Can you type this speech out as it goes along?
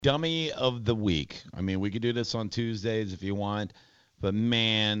dummy of the week. I mean, we could do this on Tuesdays if you want, but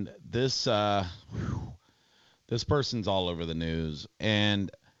man, this person's all over the news,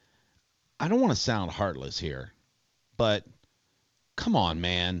 and I don't want to sound heartless here, but come on,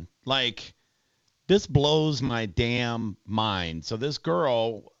 man. Like, this blows my damn mind. So this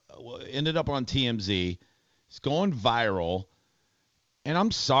girl ended up on TMZ. It's going viral, and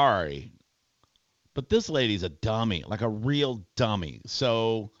I'm sorry, but this lady's a dummy, like a real dummy.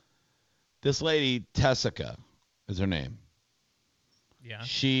 So this lady, Tessica, is her name. Yeah.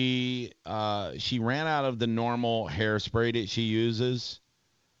 She ran out of the normal hairspray that she uses,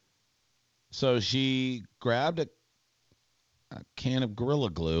 so she grabbed a can of Gorilla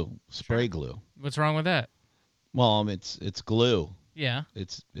Glue, spray glue. What's wrong with that? Well, it's glue. Yeah.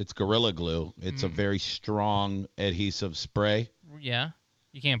 It's Gorilla Glue. It's a very strong adhesive spray. Yeah.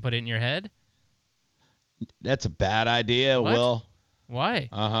 You can't put it in your head? That's a bad idea, What? Will. Why?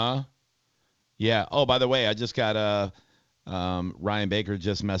 Uh-huh. Yeah. Oh, by the way, I just got Ryan Baker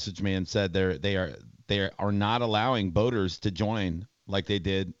just messaged me and said they are not allowing boaters to join like they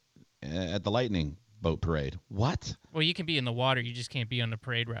did at the Lightning boat parade. What? Well, you can be in the water. You just can't be on the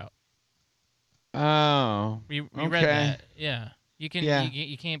parade route. Oh. We okay. read that. Yeah. You can. Yeah.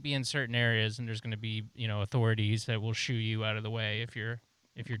 You can't be in certain areas, and there's going to be authorities that will shoo you out of the way if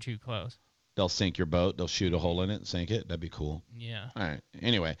you're too close. They'll sink your boat. They'll shoot a hole in it and sink it. That'd be cool. Yeah. All right.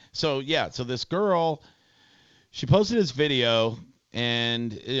 Anyway, so this girl, she posted this video,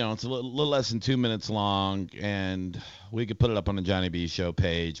 and it's a little less than 2 minutes long, and we could put it up on the Johnny B Show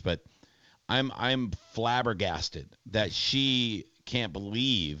page, but I'm flabbergasted that she can't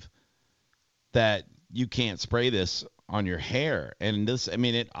believe that you can't spray this on your hair. And this, I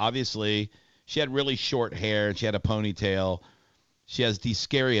mean, it obviously, she had really short hair. She had a ponytail. She has the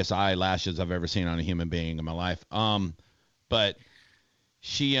scariest eyelashes I've ever seen on a human being in my life. But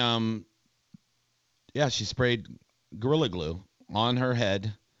she, she sprayed Gorilla Glue on her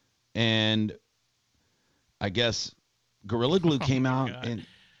head, and I guess Gorilla Glue came out, and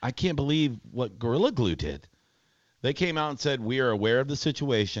I can't believe what Gorilla Glue did. They came out and said, "We are aware of the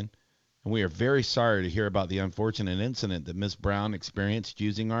situation, and we are very sorry to hear about the unfortunate incident that Miss Brown experienced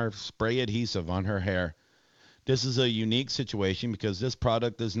using our spray adhesive on her hair. This is a unique situation because this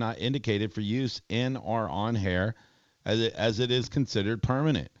product is not indicated for use in or on hair as it is considered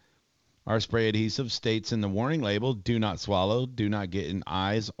permanent. Our spray adhesive states in the warning label, do not swallow, do not get in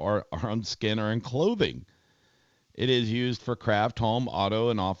eyes or on skin or in clothing. It is used for craft, home, auto,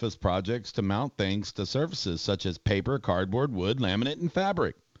 and office projects to mount things to surfaces such as paper, cardboard, wood, laminate, and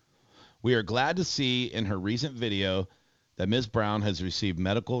fabric. We are glad to see in her recent video that Ms. Brown has received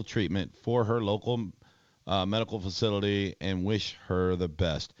medical treatment for her local medical facility and wish her the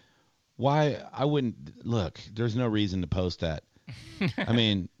best." Why? I wouldn't look. There's no reason to post that. I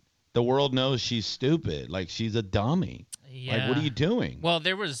mean, the world knows she's stupid. Like, she's a dummy. Yeah. Like, what are you doing? Well,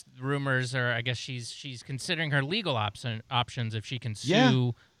 there was rumors, or I guess she's considering her legal options if she can Yeah.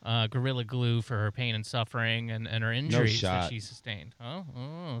 sue Gorilla Glue for her pain and suffering and her injuries that shot. she sustained.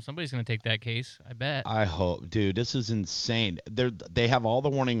 Oh, somebody's going to take that case, I bet. I hope, dude. This is insane. They have all the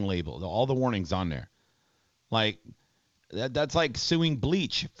warning labels, all the warnings on there. Like, that's like suing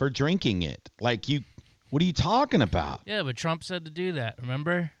Bleach for drinking it. Like, what are you talking about? Yeah, but Trump said to do that,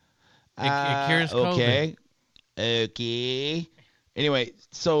 remember? It cures COVID. Okay. Anyway,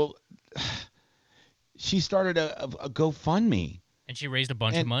 so she started a GoFundMe. And she raised a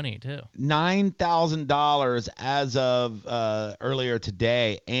bunch of money, too. $9,000 as of earlier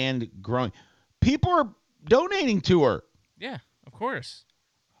today and growing. People are donating to her. Yeah, of course.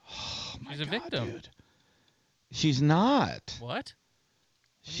 Oh, my She's a God, victim. dude. She's not. What?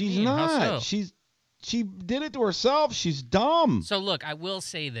 She's mean? How not. so? She did it to herself. She's dumb. So, look, I will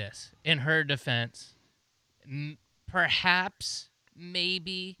say this. In her defense, perhaps,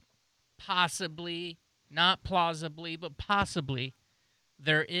 maybe, possibly, not plausibly, but possibly,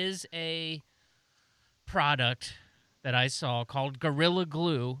 there is a product that I saw called Gorilla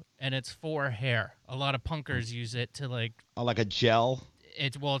Glue, and it's for hair. A lot of punkers use it to, like... Like a gel?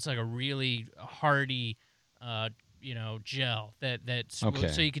 It's like a really hardy... gel that's Okay.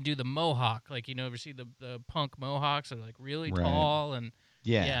 so you can do the mohawk, like ever see the punk mohawks are like really Right. tall and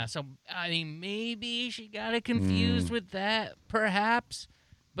Yeah. So I mean, maybe she got it confused with that, perhaps,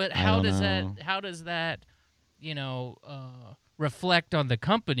 but how does that reflect on the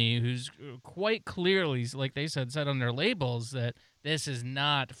company, who's quite clearly, like they said on their labels, that this is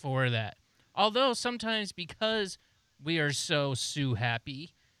not for that? Although sometimes, because we are so sue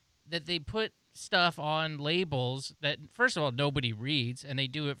happy, that they put stuff on labels that, first of all, nobody reads, and they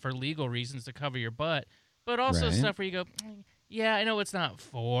do it for legal reasons to cover your butt, but also Right. stuff where you go, Yeah, I know it's not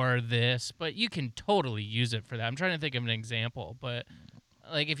for this, but you can totally use it for that. I'm trying to think of an example, but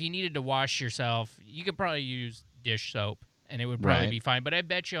like if you needed to wash yourself, you could probably use dish soap and it would probably be fine. But I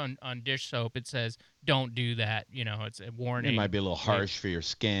bet you on dish soap it says don't do that. It's a warning. It might be a little harsh for your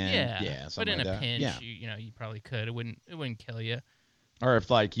skin. Yeah, but something in like a that. pinch, Yeah. you probably could. It wouldn't kill you. Or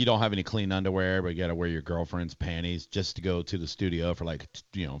if like you don't have any clean underwear, but you gotta wear your girlfriend's panties just to go to the studio for like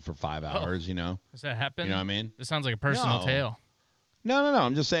for 5 hours. Does that happen? You know what I mean? This sounds like a personal tale. No.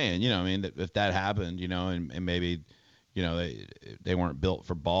 I'm just saying. I mean, if that happened, and maybe, they weren't built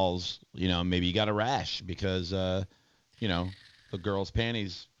for balls. Maybe you got a rash because, the girl's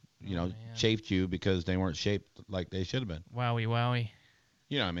panties, chafed you because they weren't shaped like they should have been. Wowie.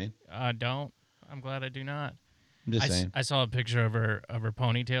 You know what I mean? Don't. I'm glad I do not. I'm just saying. I saw a picture of her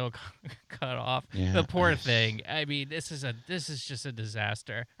ponytail cut off. Yeah. The poor thing. I mean, this is just a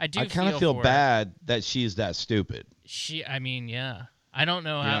disaster. I kind of feel bad that she's that stupid. Yeah. I don't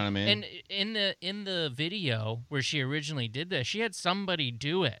know how. You know what I mean? And in the video where she originally did this, she had somebody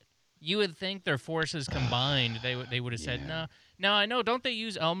do it. You would think their forces combined, they would have said no. Now I know. Don't they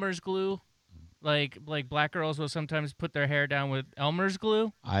use Elmer's glue? Like black girls will sometimes put their hair down with Elmer's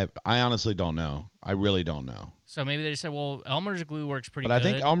glue. I honestly don't know. I really don't know. So maybe they said, well, Elmer's glue works pretty good. But I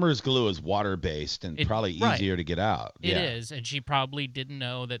think Elmer's glue is water-based and probably easier to get out. It is, and she probably didn't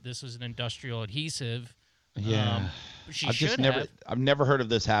know that this was an industrial adhesive. Yeah. I've never heard of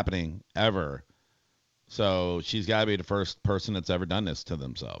this happening ever. So she's got to be the first person that's ever done this to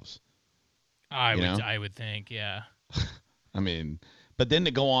themselves. I would think, yeah. I mean, but then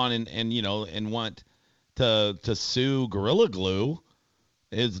to go on and want to sue Gorilla Glue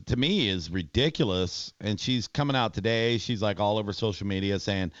to me is ridiculous. And she's coming out today. She's like all over social media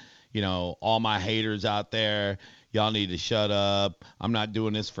saying, all my haters out there, y'all need to shut up. I'm not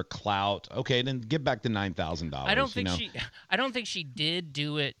doing this for clout. Okay, then get back to $9,000. I don't think she did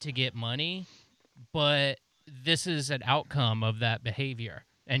do it to get money, but this is an outcome of that behavior.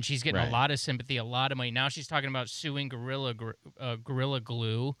 And she's getting a lot of sympathy, a lot of money. Now she's talking about suing Gorilla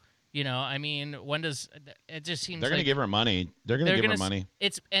Glue. I mean, when does it just seems they're going to give her money. They're going to give her money.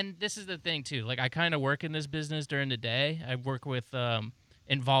 And this is the thing too. Like I kind of work in this business during the day. I work with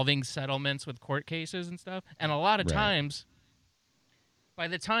involving settlements with court cases and stuff. And a lot of times, by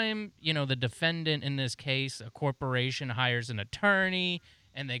the time the defendant in this case, a corporation hires an attorney,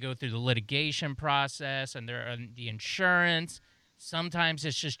 and they go through the litigation process and the insurance. Sometimes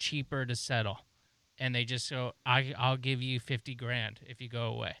it's just cheaper to settle, and they just go, "I'll give you $50,000 if you go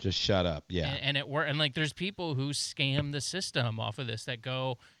away." Just shut up, yeah. And it works. And like, there's people who scam the system off of this that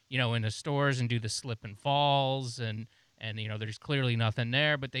go, into stores and do the slip and falls, and there's clearly nothing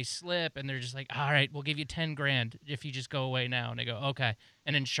there, but they slip, and they're just like, "All right, we'll give you $10,000 if you just go away now." And they go, "Okay,"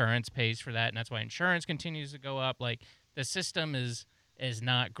 and insurance pays for that, and that's why insurance continues to go up. Like the system is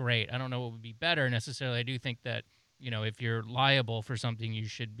not great. I don't know what would be better necessarily. I do think that. If you're liable for something, you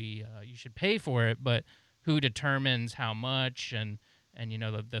should pay for it. But who determines how much and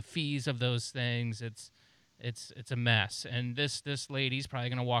the fees of those things? It's a mess. And this lady's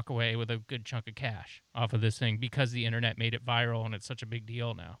probably gonna walk away with a good chunk of cash off of this thing because the internet made it viral and it's such a big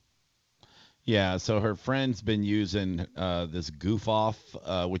deal now. Yeah. So her friend's been using this goof off,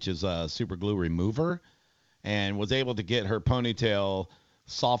 which is a super glue remover, and was able to get her ponytail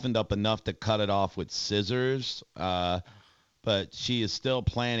softened up enough to cut it off with scissors, but she is still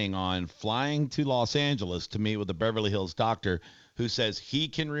planning on flying to Los Angeles to meet with the Beverly Hills doctor who says he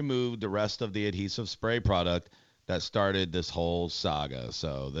can remove the rest of the adhesive spray product that started this whole saga.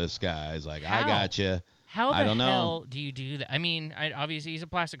 So this guy's like, I got you. I don't know. Do you do that? I mean, obviously he's a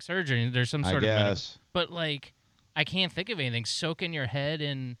plastic surgeon. There's some sort of but like I can't think of anything. Soaking your head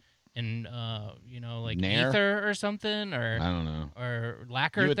in like Nair? ether or something, or I don't know, or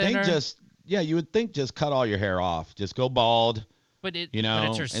lacquer you would thinner. You would think just cut all your hair off, just go bald, but it's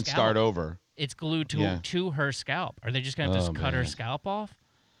her scalp. And start over. It's glued to her scalp. Are they just gonna just cut her scalp off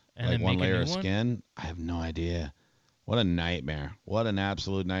and like then one make layer a of new skin? I have no idea. What a nightmare! What an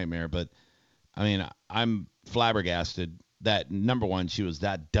absolute nightmare! But I mean, I'm flabbergasted that number one, she was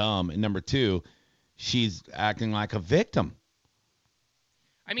that dumb, and number two, she's acting like a victim.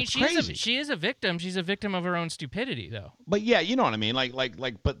 I mean, she is a victim. She's a victim of her own stupidity, though. But yeah, you know what I mean.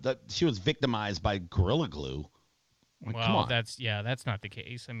 But she was victimized by Gorilla Glue. Like, well, come on. that's not the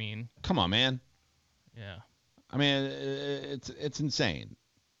case. I mean, come on, man. Yeah. I mean, it's insane.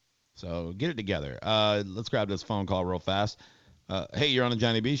 So get it together. Let's grab this phone call real fast. Hey, you're on the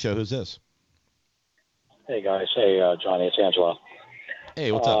Johnny B Show. Who's this? Hey guys. Hey Johnny, it's Angela.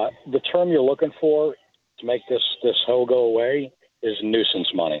 Hey, what's up? The term you're looking for to make this hoe go away is nuisance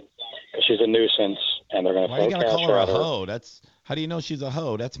money, because she's a nuisance and they're going to Why throw you gotta cash call her a at her. hoe? How do you know she's a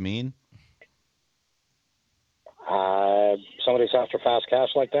hoe? That's mean. Somebody's after fast cash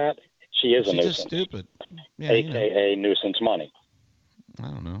like that, she is a She's nuisance. just stupid. Yeah, AKA nuisance money. I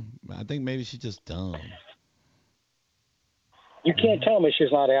don't know. I think maybe she's just dumb. You can't tell me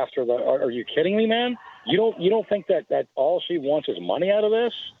she's not after the. Are you kidding me, man? You don't think that all she wants is money out of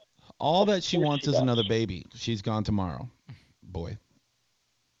this? All that she Of course wants she is does. another baby. She's gone tomorrow. Boy.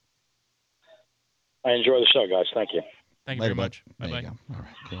 I enjoy the show, guys. Thank you. Thank you Later, very bud. much. There Bye you bye. go. All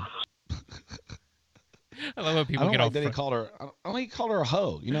right, cool. I love when I people don't get like all that he called her. I don't like he called her a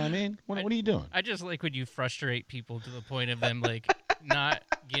hoe. You know what I mean? What are you doing? I just like when you frustrate people to the point of them like not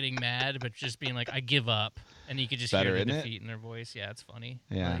getting mad, but just being like, "I give up," and you could just Better, hear the isn't it? defeat in their voice. Yeah, it's funny.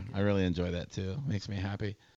 Yeah, Like, I really enjoy that too. Makes me happy.